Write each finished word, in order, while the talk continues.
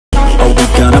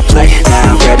play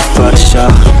now, ready for the show.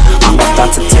 I'm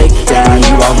about to take down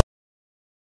you all.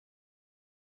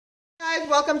 Guys,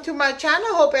 welcome to my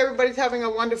channel. Hope everybody's having a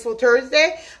wonderful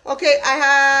Thursday. Okay, I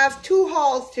have two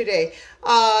hauls today.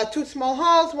 Two small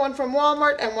hauls, one from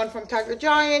Walmart and one from Tiger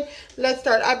Giant. Let's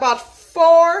start. I bought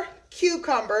 4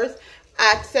 cucumbers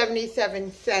at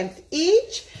 77 cents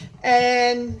each,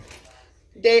 and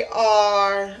they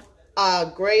are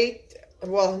great.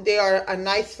 Well, they are a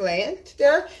nice slant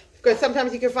there, because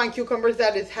sometimes you can find cucumbers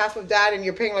that is half of that and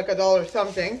you're paying like $1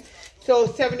 something. So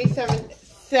 77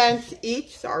 cents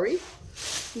each, sorry.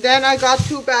 Then I got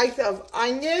 2 bags of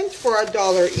onions for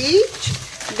 $1 each.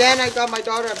 Then I got my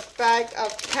daughter a bag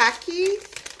of khakis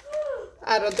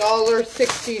at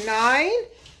 $1.69.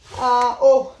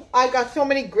 Oh, I got so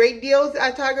many great deals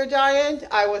at Tiger Giant.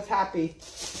 I was happy.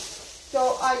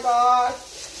 So I got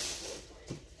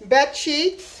bed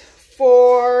sheets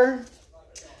for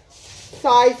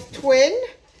size twin,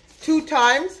 2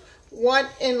 times. One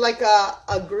in like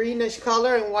a greenish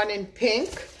color and one in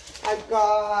pink. I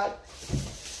got,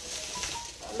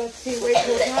 let's see, wait,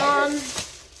 hold on.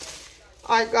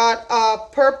 I got a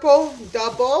purple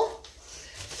double.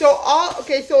 So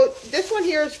okay, so this one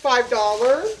here is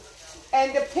 $5.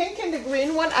 And the pink and the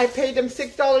green one, I paid them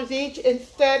 $6 each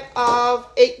instead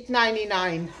of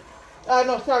 $8.99.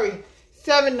 No, sorry,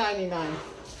 $7.99.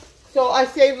 So I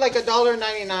saved like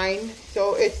 $1.99.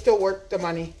 So it's still worth the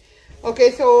money.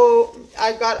 Okay, so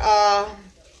I got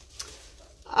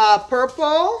a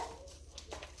purple.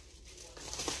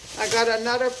 I got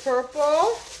another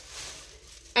purple.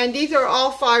 And these are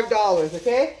all $5,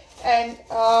 okay? And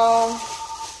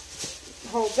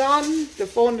hold on, the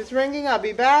phone is ringing. I'll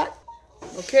be back.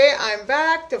 Okay, I'm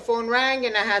back. The phone rang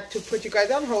and I had to put you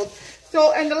guys on hold.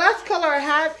 So, and the last color I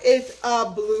have is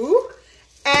blue.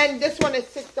 And this one is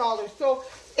 $6. So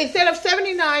instead of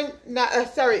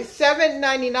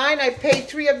 $7.99, I paid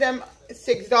 3 of them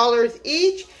 $6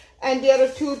 each, and the other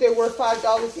 2 they were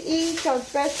 $5 each on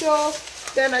special.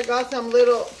 Then I got some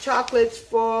little chocolates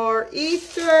for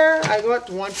Easter. I got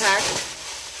 1 pack.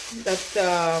 That's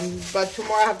but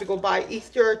tomorrow I have to go buy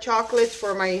Easter chocolates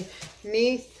for my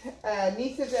nieces and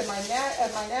my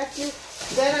nephew.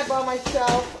 Then I bought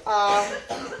myself.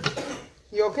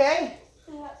 You okay?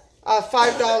 A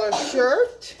 $5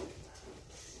 shirt.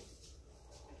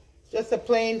 Just a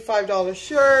plain $5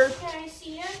 shirt. Can I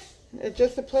see it? It's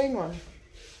just a plain one.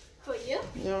 For you?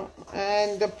 Yeah.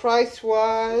 And the price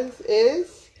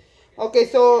is okay,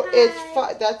 so it's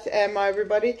that's Emma,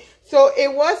 everybody. So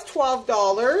it was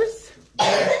 $12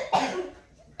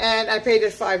 and I paid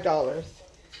it $5.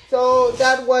 So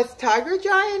that was Tiger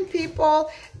Giant, people.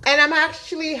 And I'm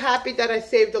actually happy that I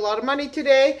saved a lot of money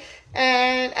today.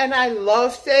 And I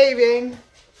love saving.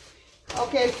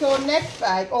 Okay, so next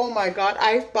bag. Oh my God,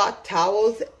 I bought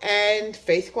towels and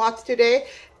face cloths today.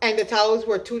 And the towels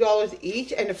were $2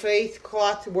 each. And the face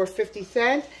cloths were 50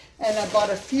 cents. And I bought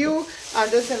a few. I'm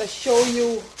just going to show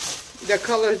you the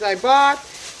colors I bought,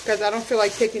 because I don't feel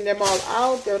like taking them all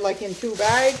out. They're like in 2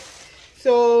 bags.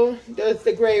 So there's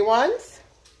the gray ones,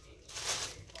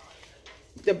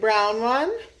 the brown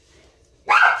one,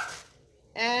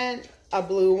 and a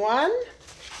blue one.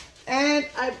 And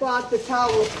I bought the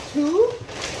towels too.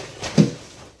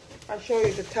 I'll show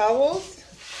you the towels.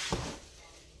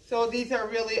 So these are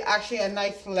really actually a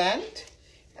nice length.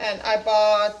 And I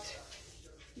bought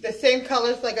the same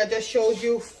colors like I just showed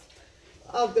you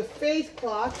of the face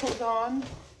cloth. Hold on.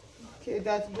 Okay,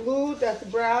 that's blue, that's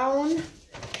brown.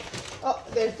 Oh,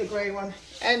 there's the gray one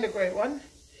and the gray one.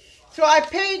 So I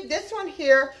paid this one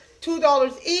here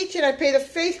 $2 each, and I paid the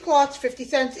face cloths 50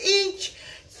 cents each.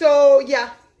 So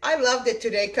yeah, I loved it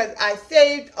today because I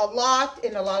saved a lot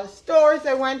in a lot of stores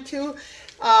I went to.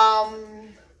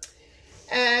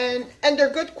 And they're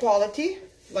good quality,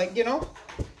 like, you know,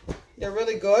 they're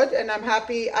really good, and I'm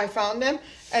happy I found them.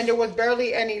 And there was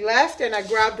barely any left, and I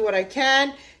grabbed what I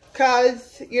can.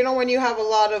 Because, you know, when you have a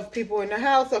lot of people in the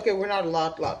house, okay, we're not a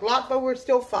lot, but we're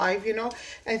still 5, you know.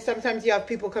 And sometimes you have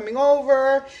people coming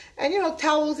over. And, you know,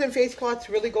 towels and face cloths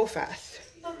really go fast.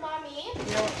 But, Mommy, you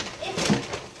know,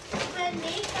 when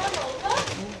they come over,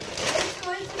 it's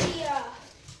going to be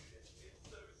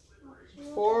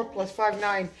 4 plus 5,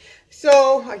 9.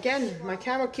 So, again, my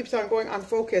camera keeps on going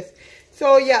unfocused.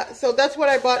 So, yeah, so that's what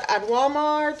I bought at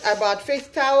Walmart. I bought face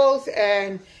towels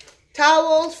and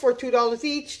towels for $2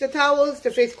 each. The towels,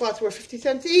 the face cloths were 50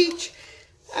 cents each.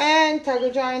 And Tiger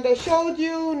Giant I showed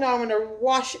you. Now I'm going to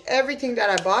wash everything that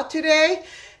I bought today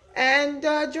and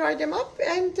dry them up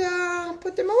and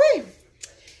put them away.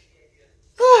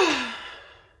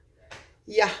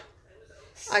 Yeah,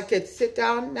 I could sit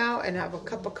down now and have a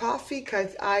cup of coffee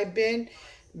because I've been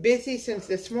busy since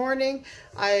this morning.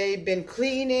 I've been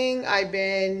cleaning, I've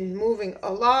been moving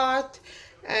a lot,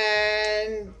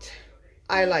 and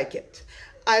I like it.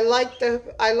 I like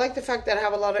the fact that I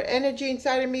have a lot of energy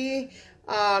inside of me,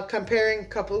 comparing a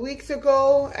couple of weeks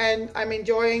ago, and I'm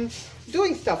enjoying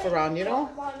doing stuff around, you know.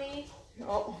 Mommy.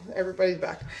 Oh, everybody's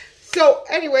back. So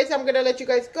anyways, I'm gonna let you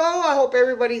guys go. I hope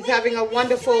everybody's having a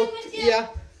wonderful,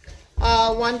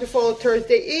 wonderful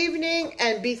Thursday evening,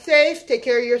 and be safe, take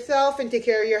care of yourself and take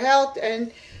care of your health,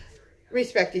 and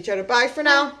respect each other. Bye for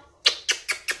now.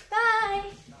 Bye.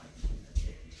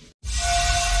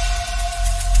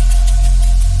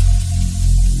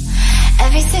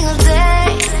 Every single day